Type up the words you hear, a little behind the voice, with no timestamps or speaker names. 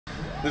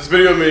This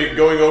video will be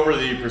going over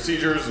the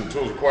procedures and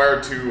tools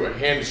required to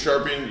hand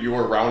sharpen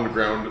your round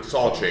ground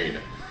saw chain.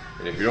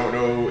 And if you don't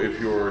know if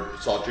your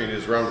saw chain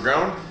is round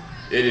ground,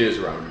 it is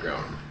round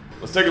ground.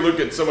 Let's take a look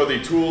at some of the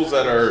tools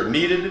that are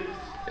needed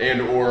and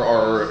or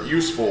are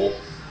useful,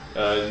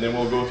 and then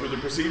we'll go through the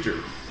procedure.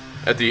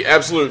 At the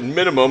absolute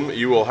minimum,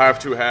 you will have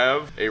to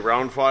have a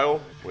round file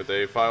with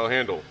a file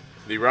handle.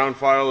 The round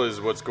file is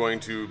what's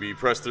going to be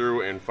pressed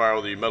through and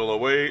file the metal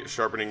away,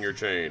 sharpening your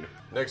chain.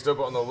 Next up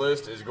on the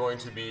list is going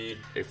to be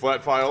a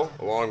flat file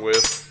along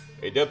with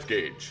a depth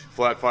gauge.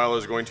 Flat file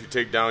is going to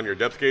take down your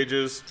depth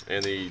gauges,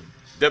 and the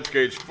depth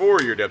gauge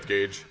for your depth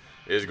gauge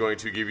is going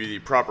to give you the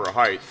proper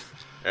height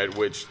at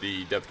which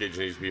the depth gauge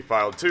needs to be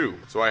filed to.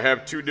 So I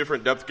have two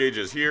different depth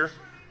gauges here.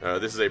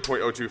 This is a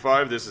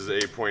 .025, this is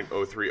a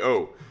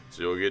 .030.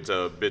 So you'll get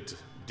a bit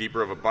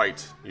deeper of a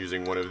bite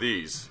using one of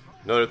these.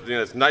 Another thing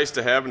that's nice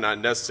to have, not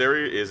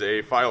necessary, is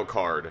a file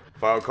card.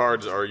 File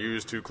cards are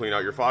used to clean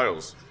out your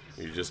files.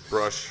 You just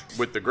brush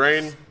with the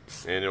grain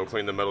and it'll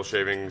clean the metal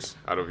shavings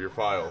out of your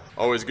file.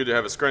 Always good to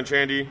have a scrunch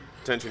handy,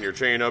 tension your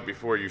chain up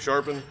before you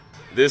sharpen.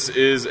 This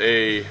is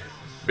a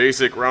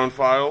basic round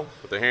file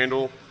with a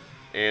handle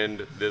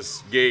and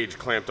this gauge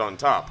clamped on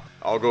top.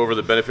 I'll go over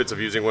the benefits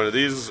of using one of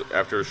these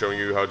after showing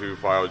you how to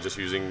file just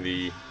using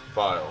the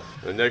file.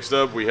 And next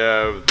up we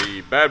have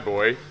the bad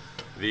boy,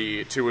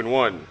 the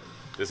 2-in-1.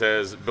 This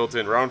has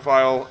built-in round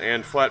file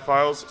and flat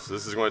files, so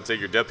this is going to take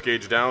your depth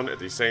gauge down at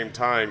the same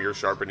time you're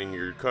sharpening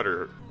your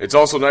cutter. It's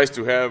also nice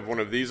to have one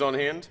of these on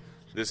hand.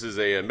 This is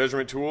a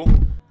measurement tool.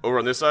 Over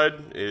on this side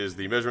is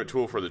the measurement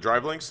tool for the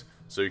drive links,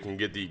 so you can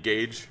get the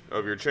gauge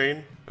of your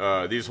chain.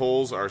 These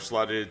holes are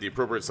slotted at the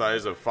appropriate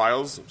size of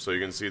files, so you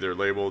can see they're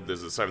labeled.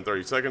 This is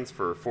 7/32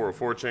 for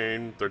 404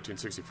 chain,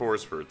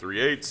 13/64 for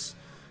 3/8,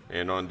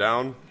 and on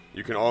down.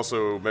 You can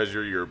also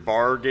measure your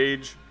bar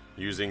gauge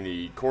using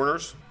the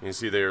corners. You can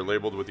see they are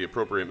labeled with the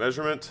appropriate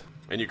measurement,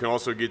 and you can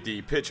also get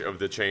the pitch of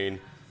the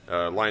chain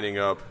lining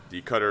up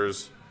the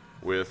cutters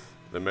with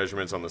the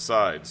measurements on the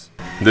sides.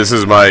 This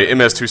is my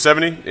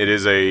MS270. It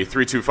is a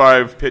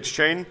 325 pitch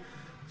chain.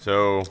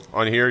 So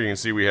on here you can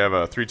see we have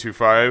a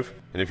 325,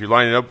 and if you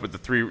line it up with the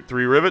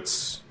three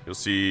rivets, you'll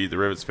see the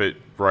rivets fit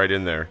right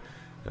in there.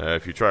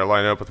 If you try to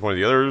line it up with one of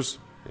the others,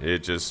 it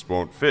just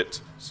won't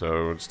fit.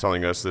 So it's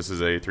telling us this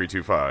is a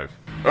 325.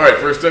 Alright,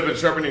 first step in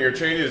sharpening your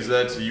chain is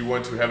that you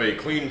want to have a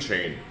clean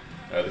chain.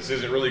 This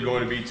isn't really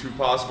going to be too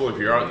possible if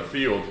you're out in the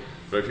field,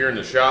 but if you're in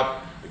the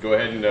shop, go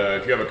ahead and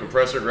if you have a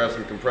compressor, grab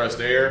some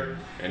compressed air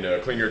and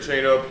clean your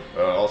chain up.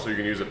 Also you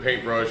can use a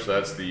paintbrush.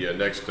 That's the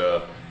next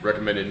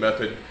recommended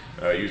method.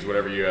 Use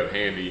whatever you have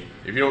handy.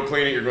 If you don't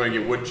clean it, you're going to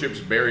get wood chips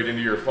buried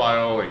into your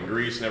file and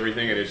grease and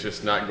everything, and it's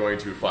just not going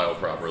to file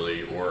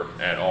properly or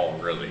at all,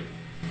 really.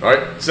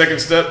 Alright, second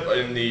step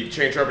in the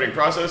chain sharpening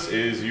process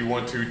is you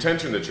want to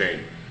tension the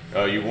chain.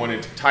 You want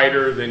it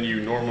tighter than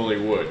you normally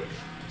would.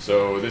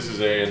 So this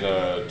is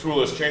a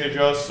toolless chain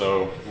adjust,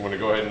 so I'm going to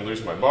go ahead and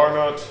loosen my bar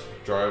nut,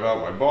 drive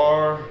out my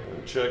bar,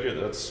 and check it.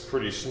 That's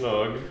pretty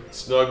snug.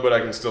 Snug, but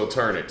I can still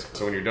turn it.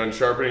 So when you're done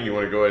sharpening, you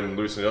want to go ahead and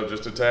loosen it up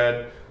just a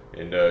tad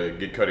and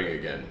get cutting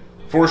again.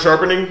 For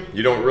sharpening,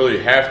 you don't really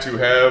have to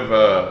have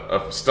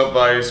a stump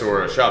vise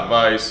or a shop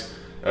vise.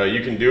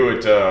 You can do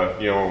it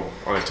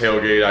on a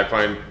tailgate. I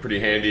find pretty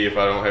handy if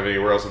I don't have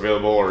anywhere else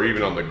available, or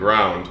even on the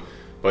ground.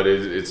 But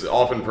it's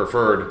often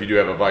preferred if you do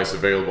have a vise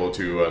available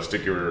to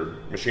stick your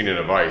machine in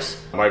a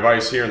vise. My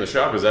vise here in the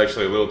shop is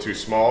actually a little too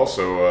small,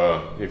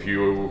 so if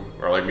you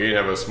are like me and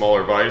have a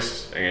smaller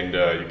vise and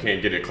you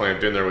can't get it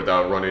clamped in there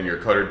without running your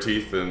cutter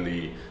teeth in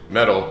the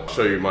metal, I'll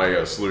show you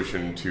my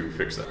solution to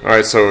fix that.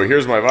 Alright, so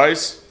here's my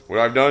vise. What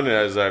I've done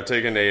is I've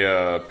taken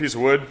a piece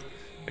of wood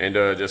and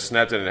just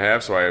snapped it in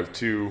half, so I have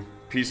two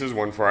pieces,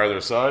 one for either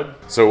side.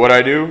 So what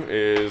I do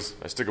is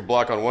I stick a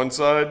block on one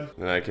side,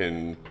 and I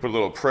can put a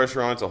little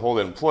pressure on it to hold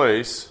it in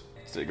place.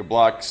 Take a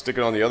block, stick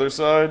it on the other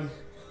side, and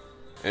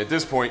at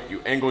this point you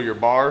angle your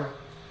bar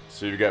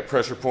so you've got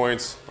pressure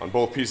points on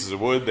both pieces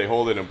of wood. They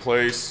hold it in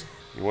place.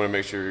 You want to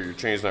make sure your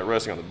chain's not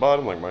resting on the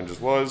bottom like mine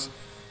just was,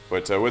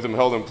 but with them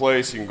held in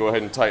place, you can go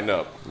ahead and tighten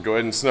up. Go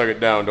ahead and snug it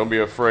down. Don't be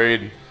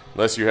afraid,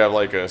 unless you have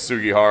like a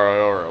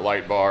Sugihara or a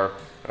light bar.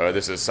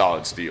 This is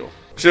solid steel.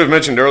 Should have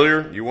mentioned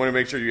earlier, you want to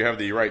make sure you have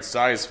the right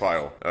size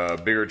file.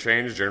 Bigger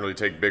chains generally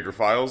take bigger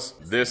files.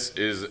 This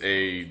is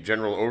a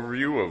general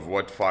overview of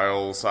what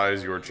file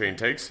size your chain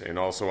takes, and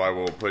also I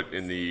will put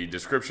in the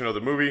description of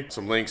the movie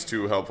some links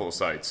to helpful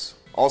sites.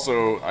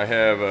 Also, I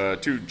have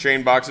two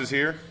chain boxes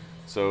here.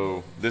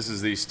 So this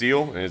is the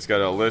steel, and it's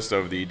got a list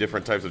of the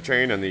different types of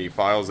chain and the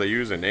files they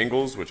use and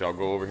angles, which I'll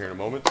go over here in a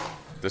moment.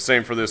 The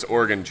same for this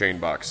Oregon chain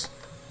box.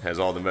 Has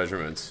all the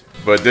measurements.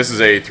 But this is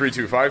a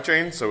 325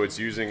 chain, so it's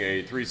using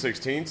a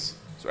 3/16.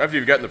 So after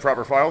you've gotten the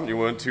proper file, you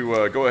want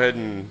to go ahead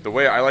and, the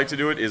way I like to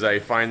do it is I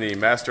find the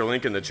master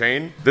link in the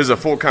chain. This is a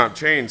full count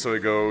chain, so it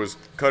goes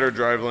cutter,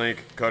 drive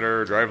link,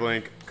 cutter, drive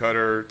link,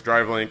 cutter,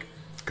 drive link,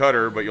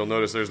 cutter, but you'll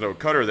notice there's no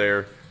cutter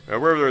there.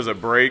 Wherever there's a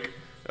break,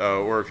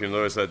 or if you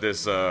notice that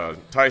this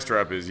tie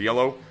strap is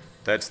yellow,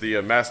 That's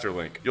the master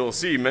link. You'll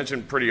see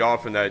mentioned pretty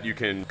often that you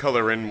can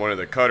color in one of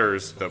the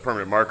cutters, the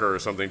permanent marker or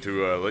something,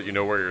 to let you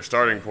know where your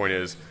starting point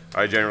is.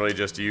 I generally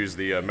just use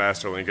the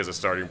master link as a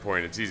starting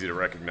point. It's easy to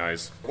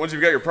recognize. Once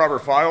you've got your proper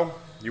file,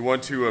 you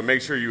want to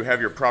make sure you have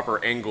your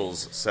proper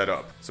angles set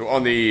up. So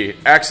on the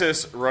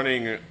axis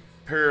running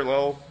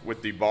parallel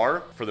with the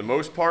bar, for the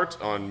most part,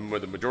 on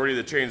the majority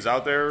of the chains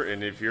out there,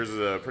 and if yours is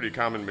a pretty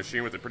common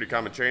machine with a pretty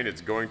common chain,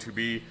 it's going to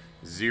be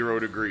 0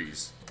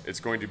 degrees. It's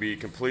going to be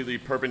completely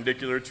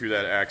perpendicular to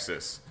that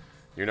axis.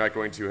 You're not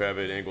going to have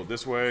it angled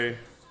this way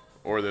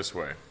or this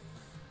way.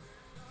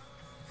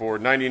 For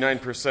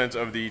 99%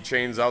 of the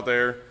chains out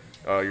there,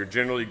 you're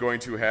generally going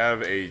to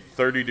have a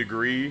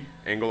 30-degree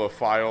angle of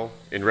file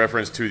in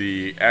reference to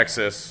the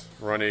axis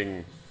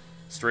running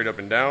straight up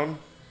and down.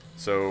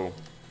 So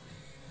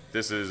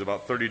this is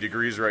about 30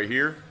 degrees right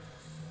here.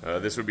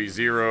 This would be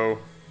 0.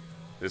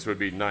 This would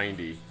be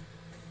 90.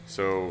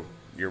 So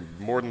you're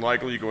more than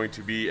likely going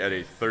to be at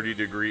a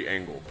 30-degree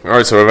angle. All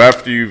right, so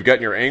after you've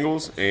gotten your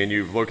angles and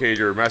you've located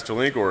your master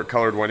link or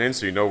colored one in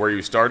so you know where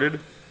you started,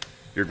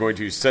 you're going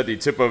to set the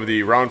tip of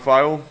the round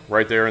file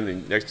right there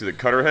next to the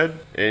cutter head.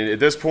 And at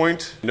this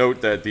point,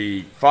 note that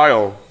the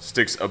file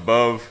sticks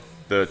above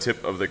the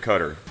tip of the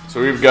cutter.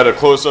 So we've got a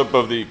close-up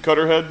of the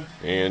cutter head,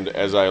 and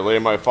as I lay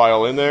my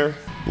file in there,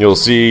 you'll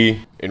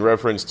see in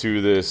reference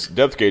to this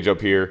depth gauge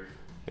up here,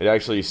 it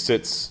actually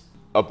sits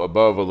up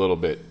above a little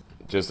bit,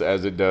 just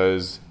as it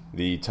does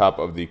the top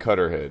of the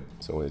cutter head.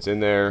 So when it's in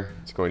there,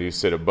 it's going to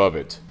sit above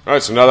it. All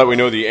right, so now that we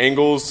know the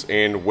angles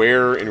and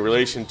where in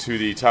relation to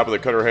the top of the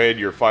cutter head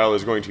your file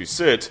is going to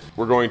sit,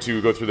 we're going to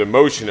go through the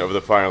motion of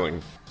the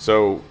filing.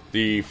 So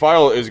the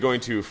file is going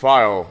to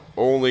file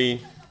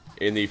only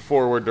in the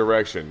forward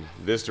direction,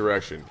 this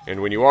direction.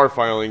 And when you are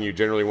filing, you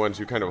generally want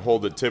to kind of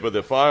hold the tip of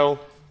the file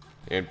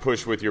and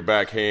push with your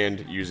back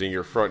hand using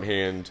your front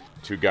hand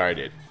to guide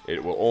it.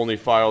 It will only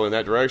file in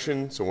that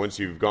direction, so once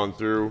you've gone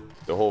through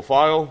the whole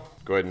file,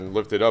 go ahead and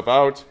lift it up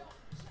out,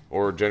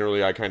 or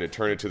generally I kind of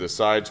turn it to the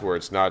sides where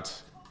it's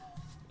not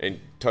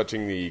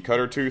touching the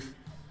cutter tooth,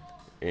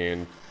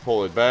 and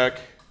pull it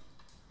back,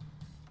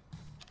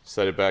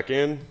 set it back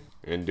in,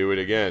 and do it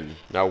again.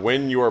 Now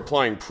when you are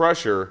applying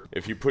pressure,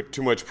 if you put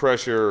too much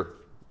pressure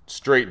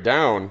straight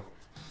down,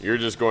 you're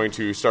just going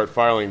to start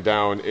filing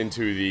down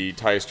into the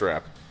tie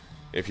strap.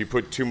 If you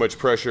put too much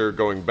pressure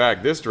going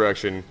back this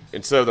direction,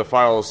 instead of the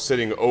file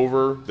sitting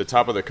over the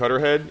top of the cutter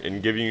head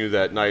and giving you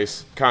that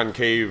nice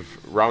concave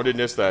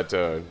roundedness that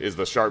is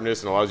the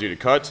sharpness and allows you to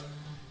cut,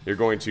 you're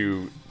going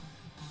to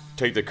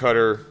take the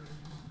cutter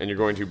and you're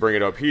going to bring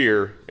it up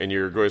here, and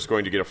you're just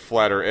going to get a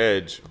flatter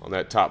edge on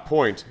that top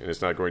point, and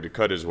it's not going to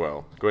cut as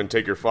well. Go ahead and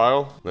take your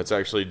file. Let's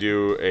actually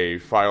do a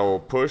file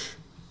push.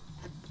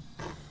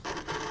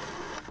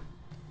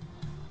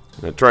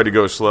 I tried to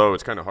go slow.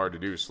 It's kind of hard to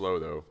do slow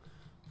though.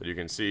 But you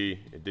can see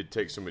it did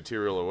take some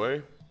material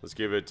away. Let's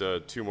give it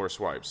 2 more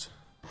swipes.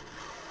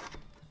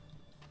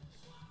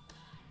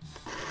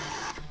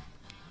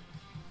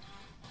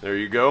 There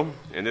you go.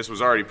 And this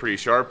was already pretty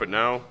sharp, but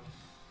now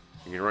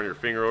you can run your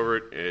finger over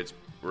it and it's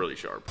really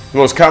sharp. The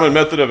most common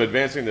method of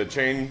advancing the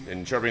chain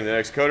and sharpening the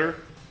next cutter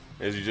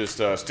is you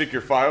just stick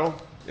your file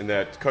in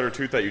that cutter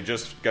tooth that you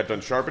just got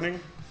done sharpening.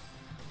 And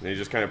then you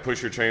just kind of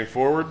push your chain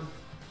forward.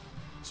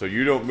 So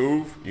you don't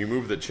move, you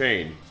move the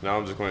chain. So now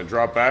I'm just going to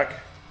drop back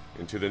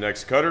into the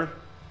next cutter,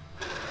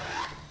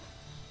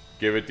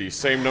 give it the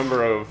same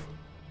number of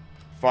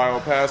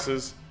file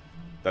passes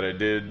that I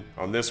did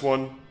on this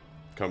one,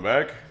 come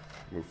back,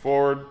 move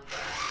forward,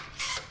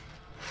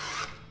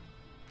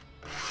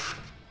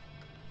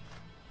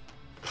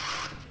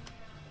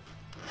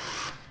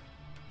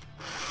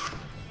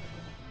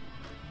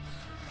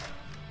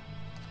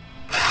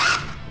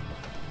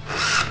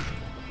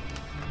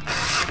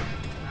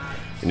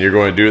 and you're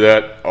going to do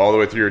that all the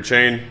way through your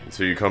chain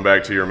until you come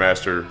back to your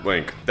master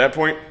link. At that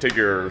point, take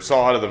your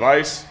saw out of the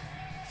vise,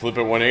 flip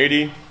it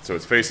 180 so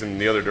it's facing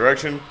the other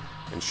direction,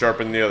 and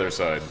sharpen the other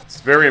side.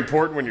 It's very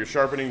important when you're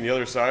sharpening the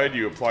other side,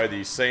 you apply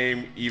the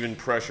same even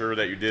pressure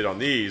that you did on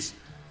these.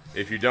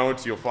 If you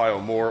don't, you'll file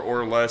more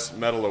or less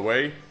metal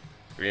away,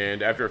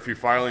 and after a few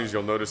filings,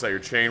 you'll notice that your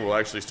chain will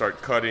actually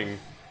start cutting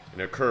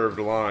in a curved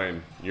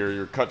line.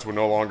 Your cuts will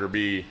no longer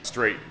be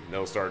straight,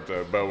 they'll start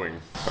bowing.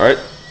 All right.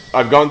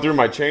 I've gone through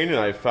my chain and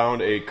I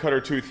found a cutter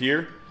tooth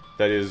here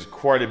that is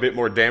quite a bit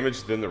more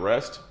damaged than the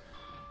rest.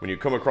 When you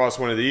come across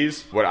one of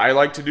these, what I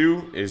like to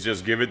do is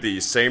just give it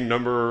the same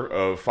number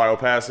of file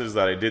passes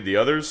that I did the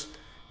others,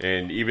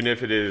 and even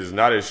if it is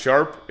not as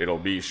sharp, it'll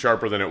be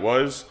sharper than it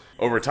was.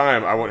 Over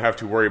time, I won't have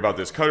to worry about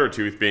this cutter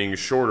tooth being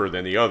shorter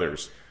than the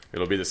others.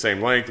 It'll be the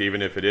same length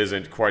even if it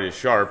isn't quite as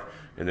sharp,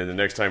 and then the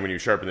next time when you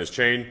sharpen this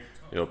chain,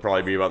 it'll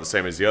probably be about the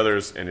same as the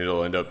others, and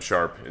it'll end up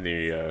sharp in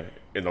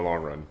the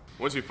long run.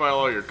 Once you file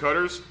all your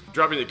cutters,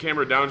 dropping the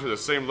camera down to the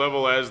same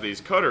level as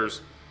these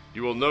cutters,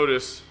 you will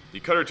notice the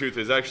cutter tooth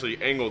is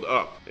actually angled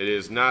up. It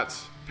is not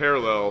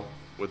parallel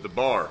with the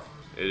bar.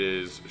 It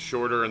is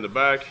shorter in the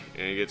back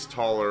and it gets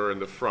taller in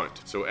the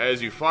front. So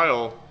as you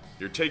file,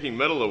 you're taking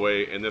metal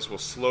away, and this will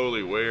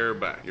slowly wear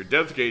back. Your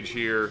depth gauge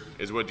here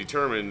is what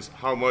determines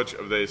how much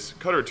of this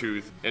cutter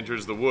tooth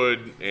enters the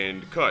wood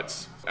and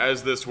cuts.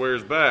 As this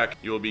wears back,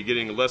 you'll be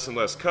getting less and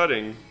less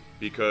cutting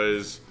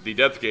because the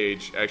depth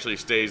gauge actually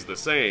stays the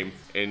same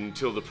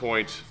until the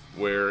point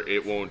where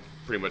it won't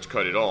pretty much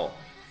cut at all.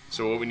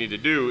 So what we need to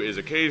do is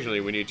occasionally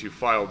we need to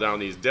file down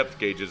these depth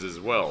gauges as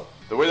well.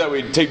 The way that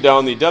we take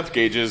down the depth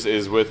gauges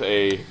is with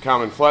a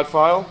common flat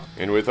file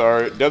and with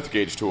our depth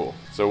gauge tool.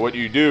 So what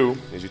you do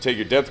is you take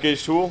your depth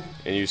gauge tool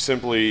and you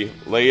simply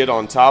lay it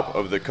on top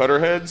of the cutter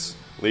heads,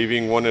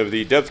 leaving one of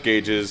the depth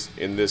gauges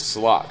in this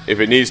slot. If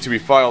it needs to be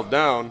filed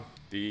down,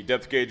 the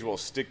depth gauge will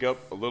stick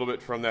up a little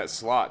bit from that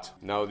slot.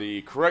 Now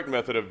the correct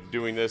method of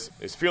doing this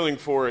is feeling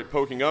for it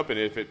poking up, and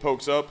if it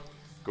pokes up,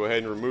 go ahead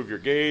and remove your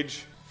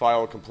gauge,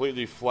 file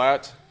completely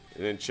flat,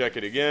 and then check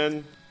it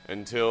again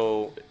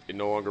until it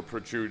no longer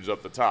protrudes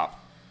up the top.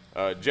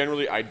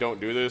 Generally, I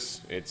don't do this.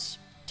 It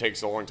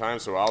takes a long time,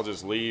 so I'll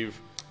just leave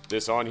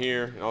this on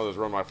here, and I'll just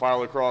run my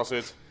file across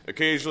it.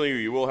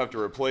 Occasionally, you will have to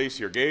replace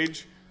your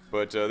gauge,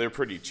 but they're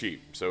pretty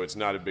cheap, so it's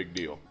not a big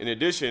deal. In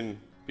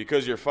addition,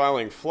 because you're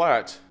filing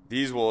flat,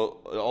 these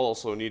will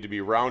also need to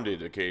be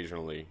rounded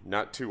occasionally.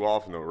 Not too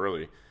often, though,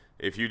 really.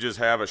 If you just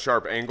have a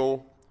sharp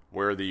angle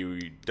where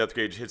the depth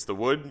gauge hits the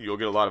wood, you'll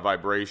get a lot of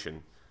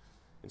vibration.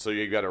 And so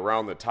you got to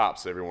round the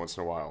tops every once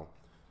in a while.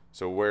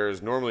 So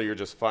whereas normally you're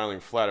just filing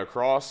flat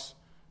across,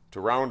 to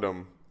round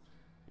them,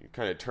 you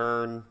kind of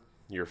turn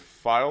your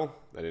file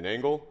at an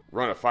angle,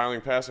 run a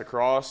filing pass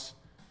across,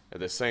 at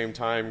the same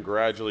time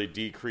gradually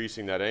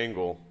decreasing that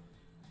angle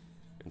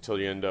until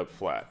you end up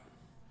flat.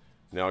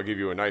 Now I'll give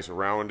you a nice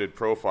rounded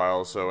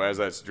profile, so as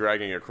that's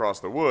dragging across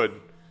the wood,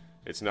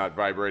 it's not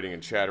vibrating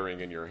and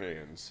chattering in your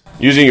hands.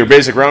 Using your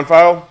basic round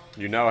file,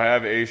 you now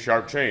have a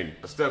sharp chain.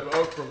 A step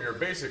up from your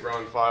basic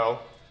round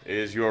file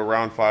is your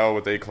round file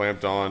with a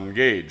clamped on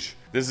gauge.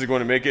 This is going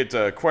to make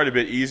it quite a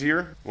bit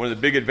easier. One of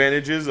the big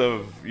advantages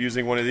of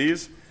using one of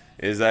these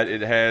is that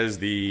it has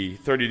the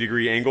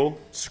 30-degree angle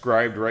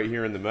scribed right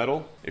here in the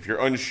metal. If you're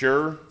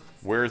unsure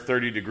where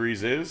 30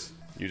 degrees is,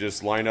 you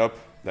just line up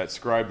that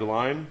scribed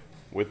line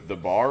with the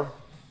bar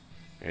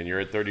and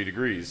you're at 30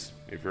 degrees.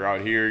 If you're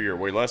out here, you're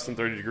way less than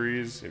 30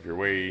 degrees. If you're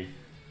way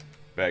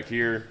back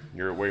here,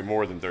 you're at way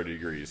more than 30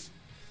 degrees.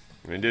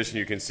 In addition,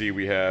 you can see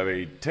we have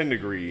a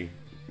 10-degree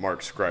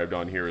mark scribed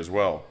on here as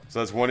well. So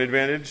that's one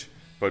advantage,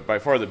 but by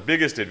far the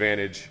biggest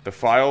advantage, the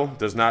file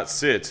does not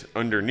sit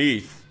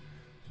underneath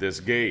this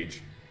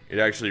gauge. It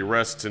actually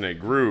rests in a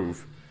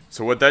groove.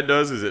 So what that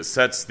does is it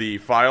sets the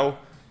file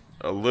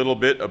a little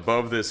bit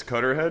above this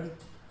cutter head.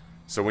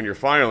 So when you're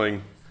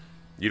filing,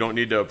 you don't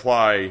need to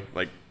apply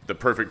like the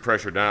perfect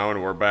pressure down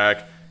or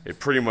back. It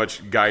pretty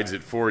much guides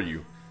it for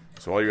you.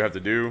 So all you have to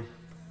do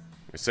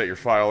is set your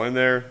file in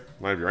there,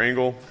 line up your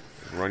angle,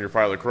 run your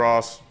file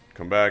across,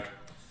 come back,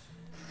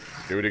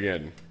 do it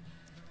again,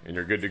 and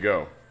you're good to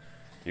go.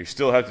 You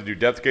still have to do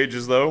depth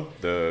gauges though,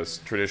 the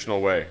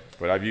traditional way.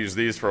 But I've used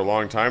these for a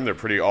long time. They're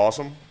pretty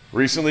awesome.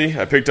 Recently,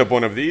 I picked up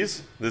one of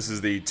these. This is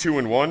the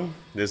 2-in-1.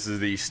 This is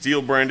the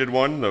steel branded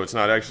one, though it's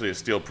not actually a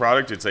steel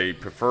product. It's a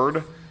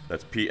preferred.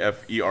 That's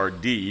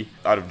P-F-E-R-D,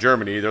 out of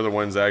Germany. They're the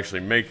ones that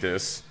actually make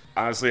this.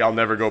 Honestly, I'll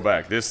never go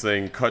back. This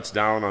thing cuts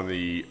down on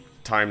the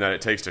time that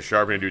it takes to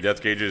sharpen and do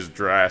depth gauges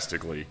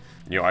drastically.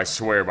 You know, I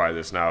swear by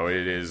this now.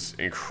 It is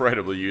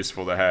incredibly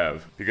useful to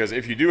have. Because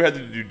if you do have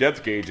to do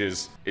depth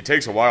gauges, it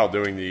takes a while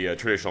doing the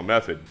traditional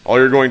method. All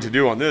you're going to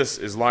do on this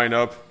is line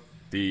up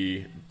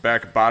the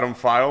back bottom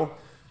file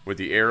with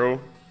the arrow.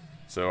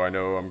 So I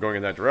know I'm going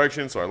in that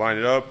direction, so I line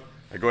it up.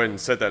 I go ahead and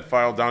set that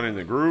file down in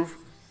the groove.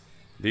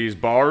 These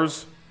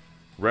bars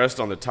rest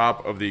on the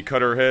top of the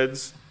cutter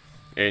heads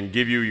and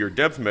give you your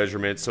depth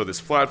measurement. So this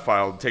flat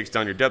file takes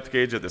down your depth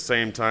gauge at the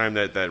same time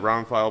that that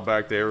round file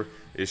back there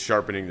is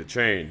sharpening the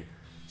chain.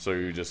 So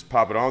you just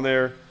pop it on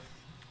there.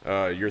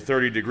 Your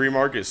 30-degree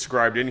mark is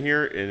scribed in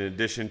here in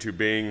addition to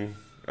being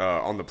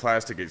on the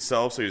plastic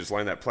itself. So you just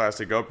line that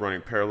plastic up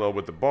running parallel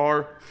with the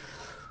bar.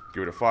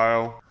 Give it a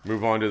file.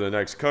 Move on to the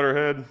next cutter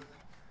head.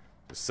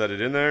 Just set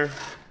it in there.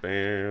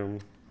 Bam.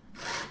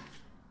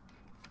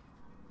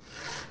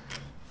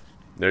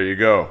 There you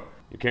go.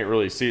 You can't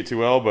really see it too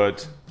well,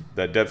 but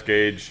that depth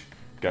gauge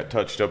got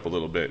touched up a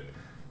little bit.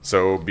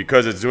 So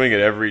because it's doing it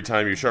every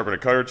time you sharpen a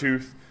cutter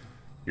tooth,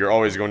 you're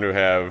always going to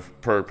have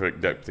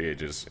perfect depth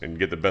gauges and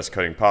get the best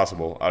cutting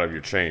possible out of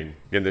your chain.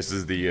 Again, this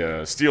is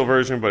the steel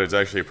version, but it's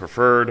actually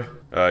preferred.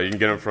 You can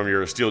get them from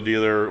your steel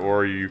dealer,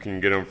 or you can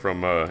get them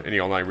from any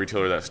online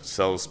retailer that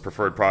sells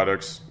preferred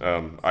products.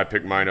 I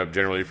pick mine up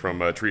generally from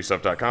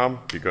treestuff.com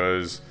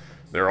because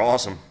they're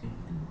awesome.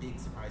 Big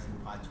surprising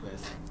plot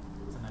twist.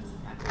 Sometimes you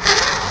have to.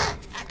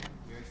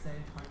 We're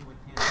excited to partner with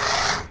Panda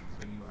to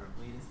bring you our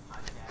latest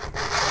podcast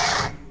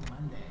every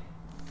Monday.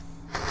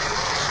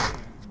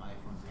 Live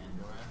from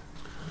Pandora.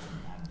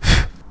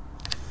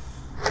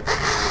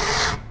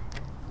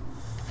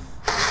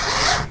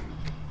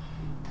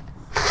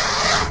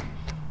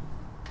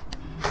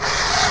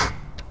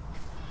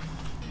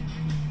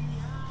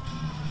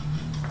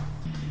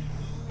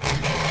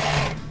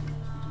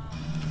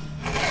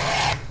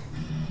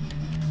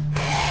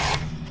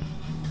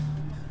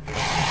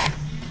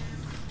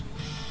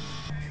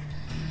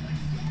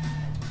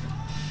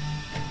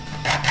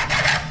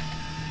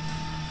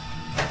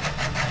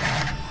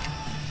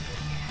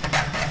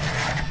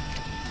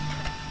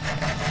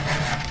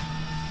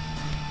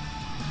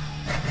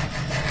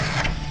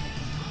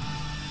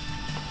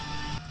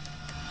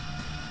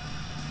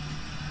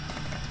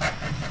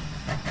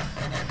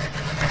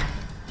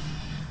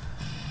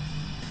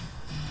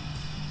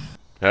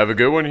 Have a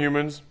good one,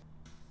 humans.